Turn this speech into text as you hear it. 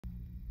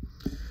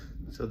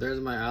So there's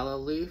my aloe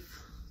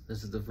leaf.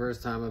 This is the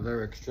first time I've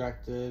ever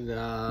extracted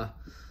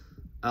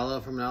aloe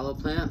from an aloe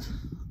plant.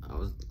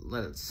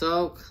 Let it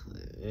soak.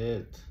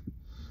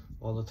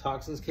 All the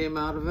toxins came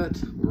out of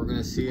it. We're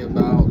gonna see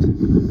about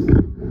getting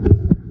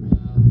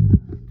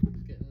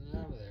it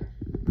out of there.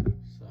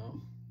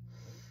 So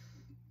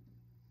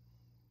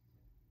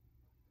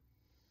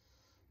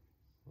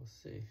we'll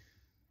see.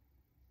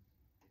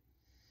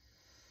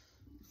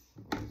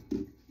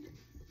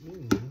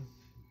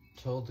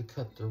 Told to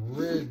cut the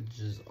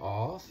ridges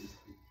off.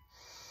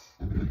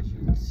 As you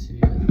can see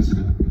it.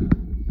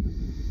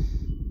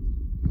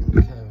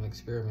 Kind of an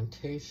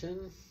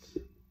experimentation.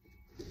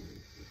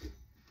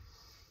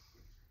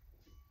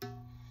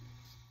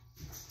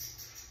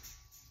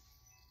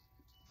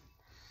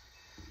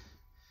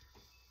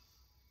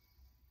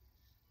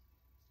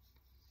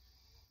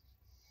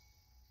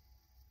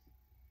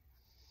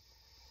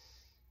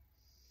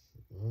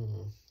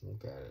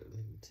 Look at it,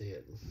 you can see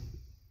it.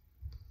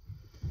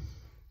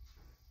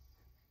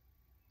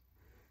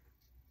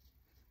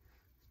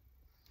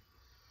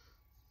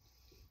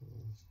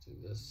 Let's do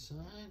this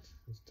side.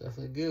 It's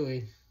definitely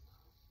gooey.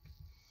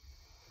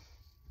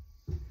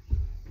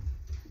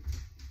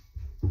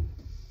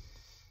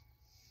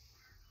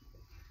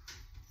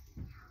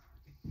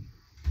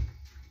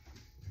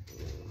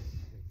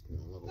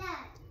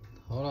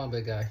 Hold on,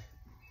 big guy.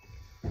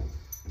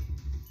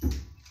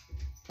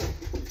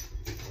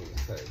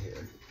 Cut it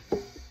here.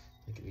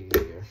 Make it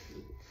easier.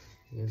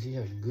 You can see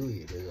how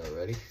gooey it is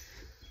already.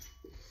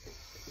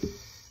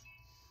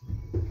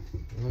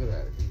 Look at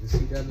that. You can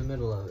see down the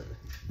middle of it.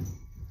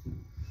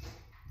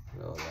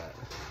 Look at all that.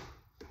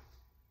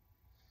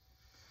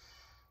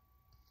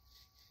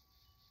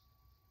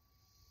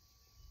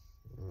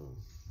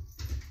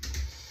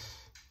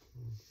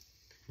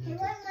 Hey,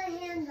 wipe my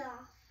hands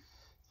off.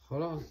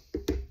 Hold on.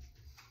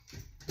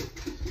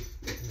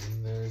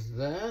 And there's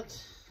that.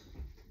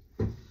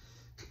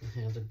 The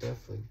hands are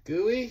definitely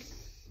gooey.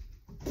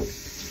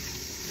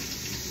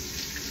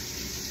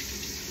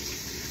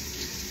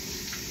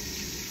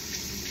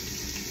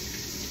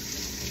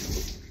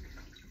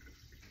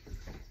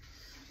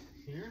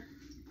 Here.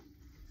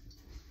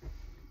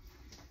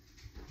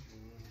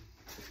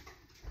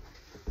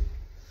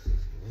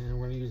 And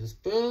we're going to use a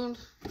spoon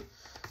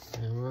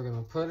and we're going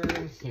to put it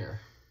in here.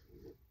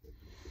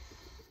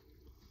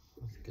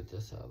 Let's get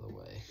this out of the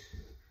way.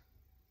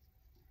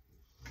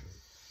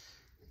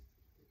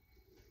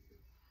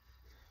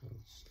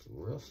 It's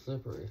real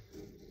slippery.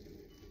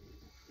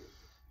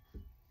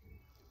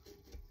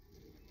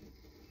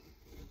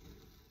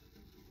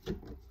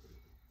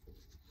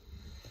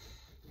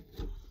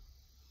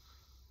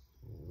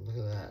 Look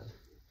at that.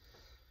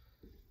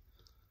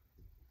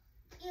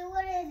 Ew,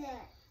 what is it?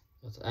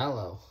 That's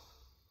aloe.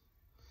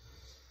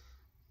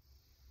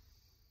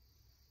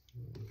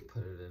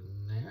 Put it in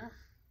there.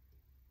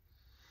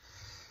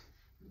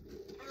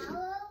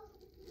 Aloe?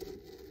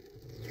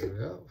 There we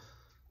go.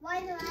 Why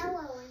is there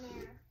aloe in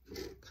there?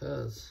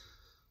 Because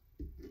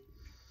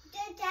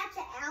That's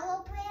an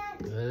aloe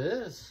plant? it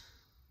is.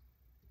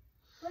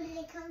 Where did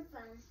it come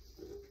from?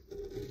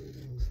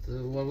 It's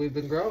the one we've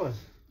been growing.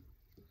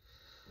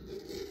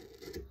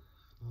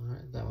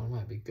 Alright, that one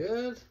might be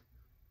good.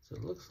 So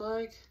it looks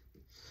like.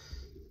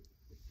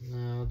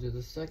 Now I'll do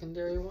the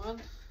secondary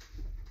one.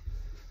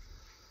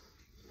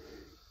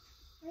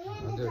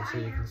 I'll do it so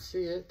you can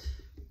see it.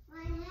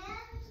 My hands?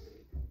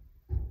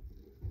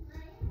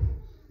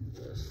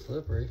 They're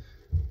slippery.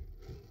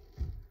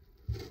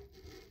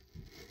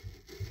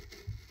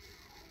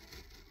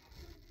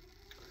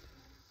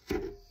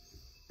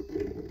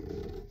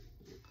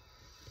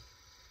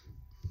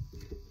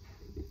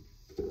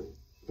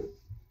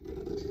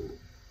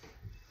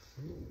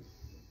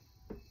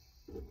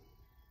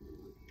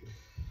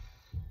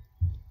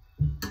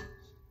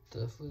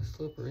 Definitely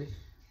slippery.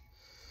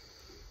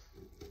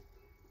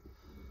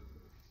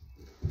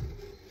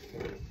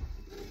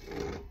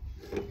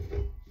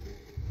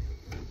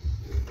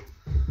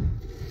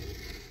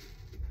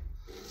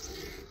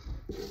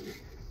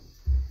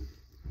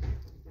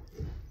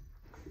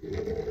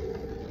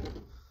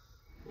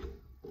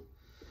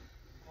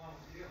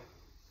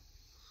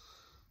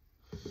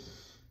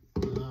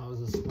 That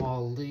was a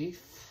small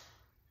leaf.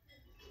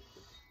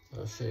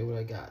 I'll show you what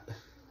I got.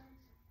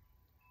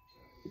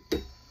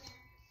 Look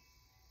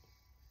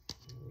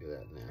at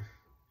that in there.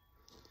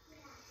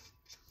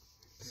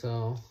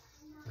 So,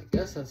 I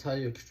guess that's how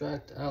you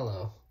extract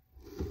aloe.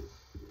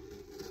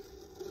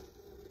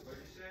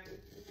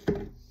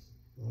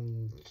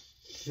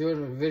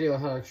 Showing a video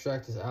how to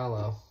extract this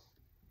aloe.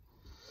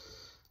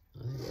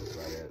 I think that's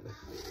about it.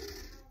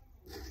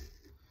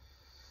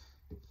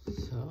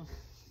 So,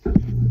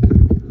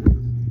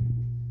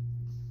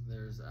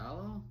 there's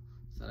aloe.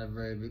 It's not a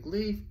very big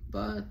leaf,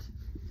 but,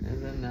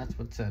 and then that's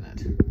what's in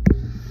it.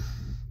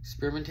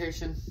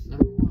 Experimentation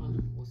number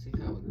 1. We'll see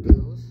how it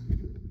goes.